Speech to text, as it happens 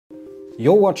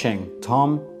You're watching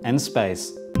Tom and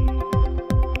Space.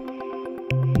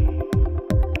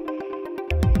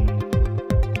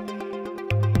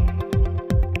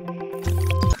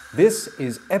 This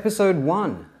is episode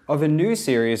 1 of a new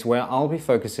series where I'll be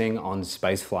focusing on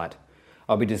spaceflight.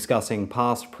 I'll be discussing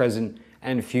past, present,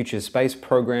 and future space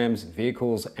programs,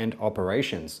 vehicles, and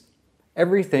operations.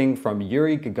 Everything from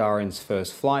Yuri Gagarin's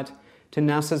first flight to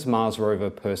NASA's Mars rover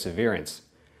Perseverance,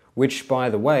 which, by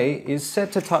the way, is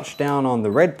set to touch down on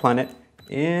the red planet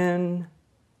in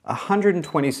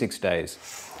 126 days.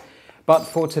 But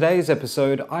for today's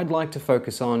episode, I'd like to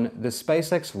focus on the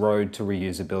SpaceX Road to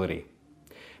Reusability.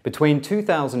 Between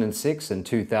 2006 and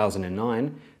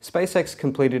 2009, SpaceX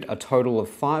completed a total of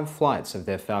 5 flights of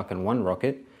their Falcon 1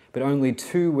 rocket, but only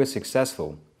 2 were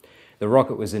successful. The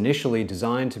rocket was initially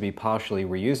designed to be partially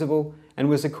reusable and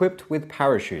was equipped with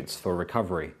parachutes for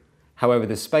recovery. However,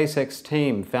 the SpaceX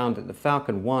team found that the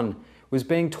Falcon 1 was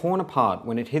being torn apart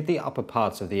when it hit the upper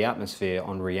parts of the atmosphere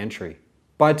on re-entry.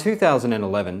 By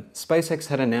 2011, SpaceX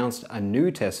had announced a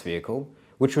new test vehicle,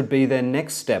 which would be their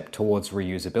next step towards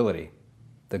reusability,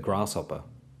 the Grasshopper.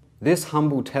 This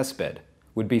humble testbed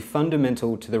would be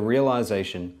fundamental to the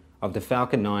realization of the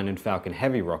Falcon 9 and Falcon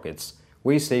Heavy rockets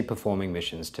we see performing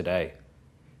missions today.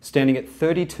 Standing at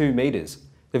 32 meters,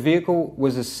 the vehicle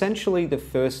was essentially the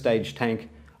first stage tank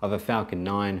of a Falcon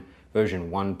 9 version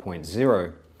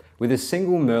 1.0 with a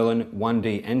single Merlin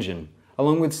 1D engine,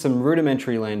 along with some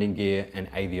rudimentary landing gear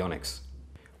and avionics.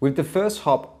 With the first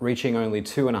hop reaching only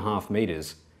 2.5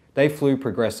 meters, they flew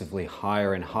progressively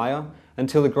higher and higher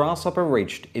until the Grasshopper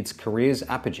reached its career's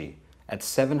apogee at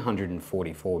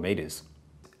 744 meters.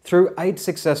 Through 8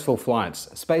 successful flights,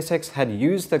 SpaceX had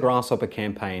used the Grasshopper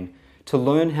campaign to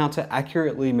learn how to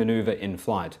accurately maneuver in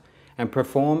flight and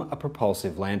perform a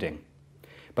propulsive landing.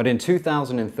 But in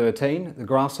 2013, the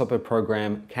Grasshopper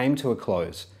program came to a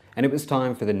close, and it was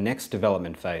time for the next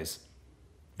development phase,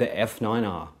 the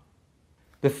F9R.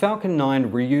 The Falcon 9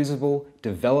 reusable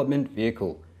development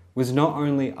vehicle was not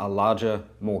only a larger,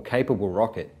 more capable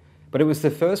rocket, but it was the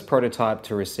first prototype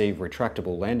to receive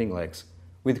retractable landing legs,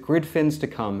 with grid fins to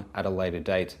come at a later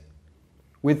date.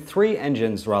 With 3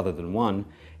 engines rather than 1,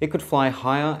 it could fly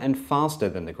higher and faster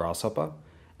than the Grasshopper,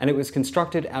 and it was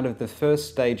constructed out of the first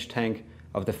stage tank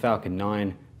of the Falcon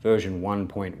 9 version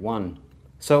 1.1,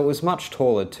 so it was much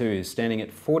taller too, standing at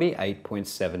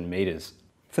 48.7 meters.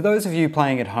 For those of you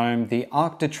playing at home, the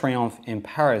Arc de Triomphe in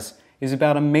Paris is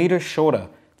about a meter shorter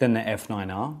than the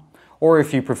F9R, or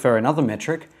if you prefer another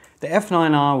metric, the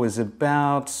F9R was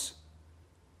about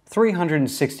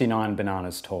 369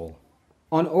 bananas tall.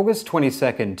 On August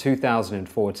 22,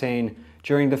 2014,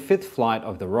 during the 5th flight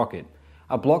of the rocket,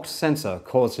 a blocked sensor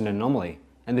caused an anomaly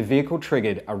and the vehicle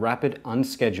triggered a rapid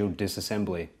unscheduled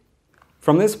disassembly.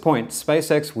 From this point,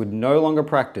 SpaceX would no longer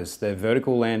practice their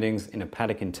vertical landings in a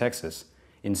paddock in Texas.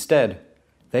 Instead,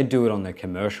 they'd do it on their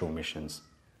commercial missions.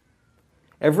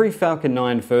 Every Falcon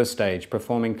 9 first stage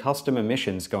performing customer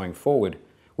missions going forward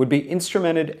would be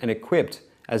instrumented and equipped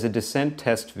as a descent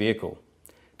test vehicle.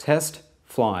 Test,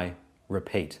 fly,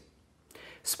 repeat.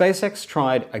 SpaceX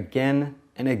tried again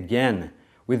and again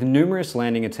with numerous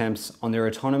landing attempts on their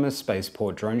autonomous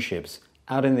spaceport drone ships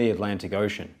out in the Atlantic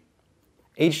Ocean.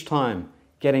 Each time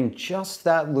getting just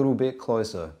that little bit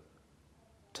closer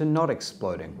to not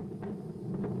exploding.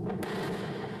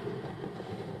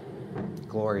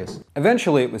 Glorious.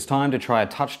 Eventually it was time to try a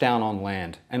touchdown on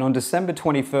land, and on December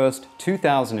 21st,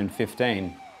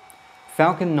 2015,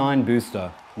 Falcon 9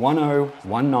 booster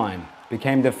 1019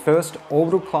 became the first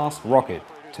orbital-class rocket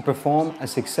to perform a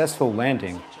successful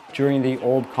landing during the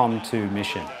OrbCom-2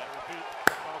 mission.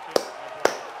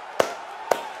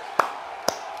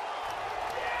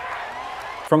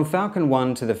 From Falcon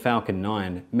 1 to the Falcon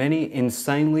 9, many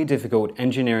insanely difficult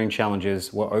engineering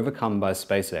challenges were overcome by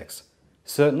SpaceX.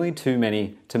 Certainly too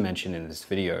many to mention in this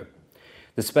video.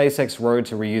 The SpaceX Road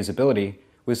to Reusability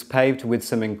was paved with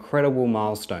some incredible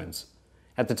milestones.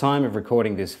 At the time of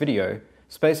recording this video,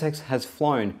 SpaceX has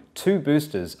flown 2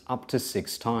 boosters up to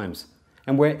 6 times,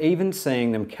 and we're even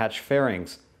seeing them catch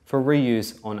fairings for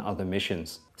reuse on other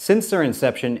missions. Since their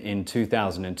inception in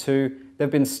 2002, they've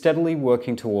been steadily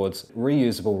working towards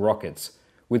reusable rockets,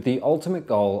 with the ultimate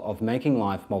goal of making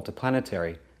life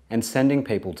multiplanetary and sending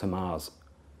people to Mars.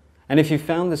 And if you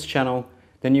found this channel,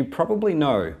 then you probably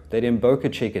know that in Boca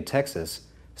Chica, Texas,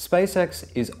 SpaceX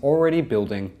is already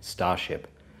building Starship,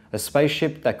 a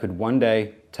spaceship that could one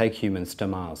day take humans to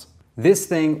Mars. This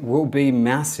thing will be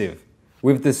massive.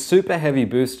 With the Super Heavy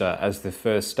booster as the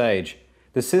first stage,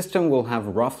 the system will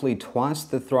have roughly twice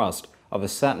the thrust of a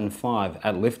Saturn V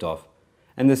at liftoff,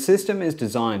 and the system is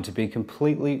designed to be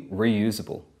completely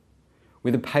reusable.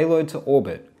 With a payload to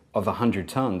orbit of 100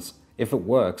 tons, if it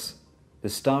works, the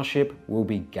Starship will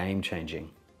be game-changing.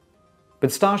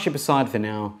 But Starship aside for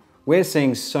now, we're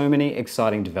seeing so many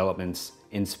exciting developments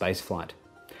in spaceflight.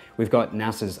 We've got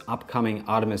NASA's upcoming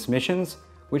Artemis missions,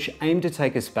 which aim to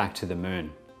take us back to the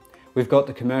moon. We've got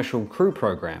the Commercial Crew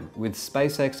Program with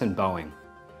SpaceX and Boeing.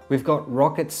 We've got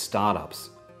rocket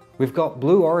startups. We've got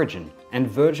Blue Origin and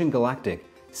Virgin Galactic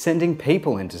sending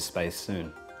people into space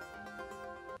soon.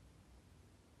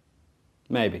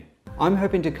 Maybe. I'm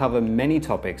hoping to cover many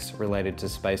topics related to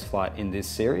spaceflight in this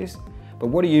series, but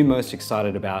what are you most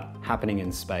excited about happening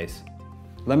in space?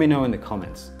 Let me know in the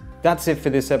comments. That's it for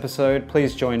this episode.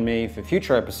 Please join me for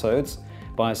future episodes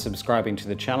by subscribing to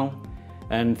the channel.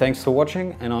 And thanks for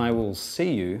watching, and I will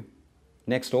see you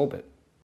next orbit.